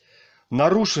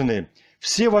Нарушены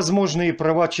все возможные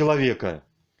права человека.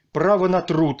 Право на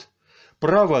труд,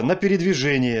 право на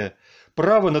передвижение,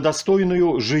 право на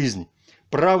достойную жизнь,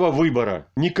 право выбора.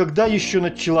 Никогда еще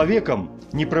над человеком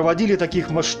не проводили таких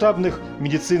масштабных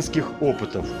медицинских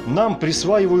опытов. Нам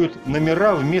присваивают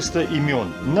номера вместо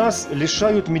имен. Нас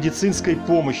лишают медицинской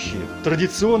помощи,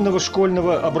 традиционного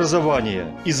школьного образования,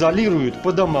 изолируют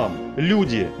по домам.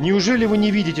 Люди, неужели вы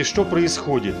не видите, что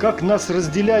происходит? Как нас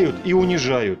разделяют и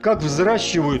унижают? Как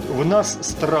взращивают в нас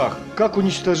страх? Как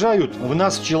уничтожают в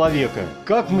нас человека?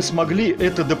 Как мы смогли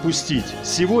это допустить?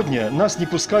 Сегодня нас не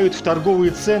пускают в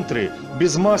торговые центры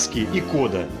без маски и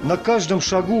кода. На каждом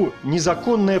шагу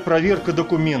незаконная проверка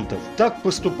документов. Так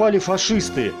поступали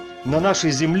фашисты на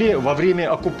нашей земле во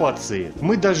время оккупации.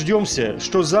 Мы дождемся,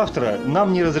 что завтра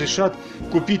нам не разрешат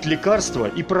купить лекарства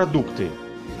и продукты,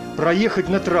 проехать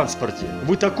на транспорте.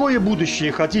 Вы такое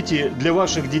будущее хотите для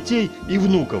ваших детей и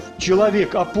внуков?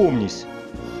 Человек, опомнись.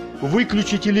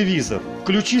 Выключи телевизор,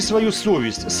 включи свою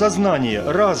совесть, сознание,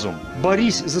 разум.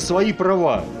 Борись за свои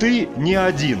права. Ты не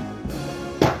один.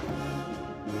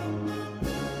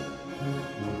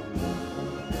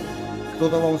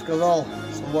 Кто-то вам сказал,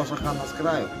 что ваша хата с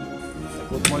краю?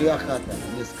 Так вот моя хата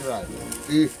не с краю.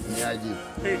 Ты не один.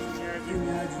 Ты не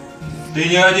один. Ты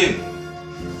не один.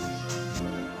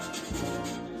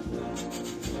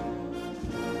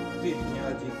 Ты не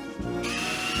один.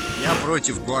 Я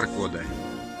против QR-кода.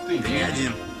 Ты не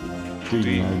один. Ты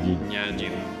не один. Не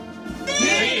один. Ты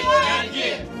не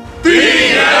один! Ты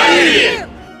не один!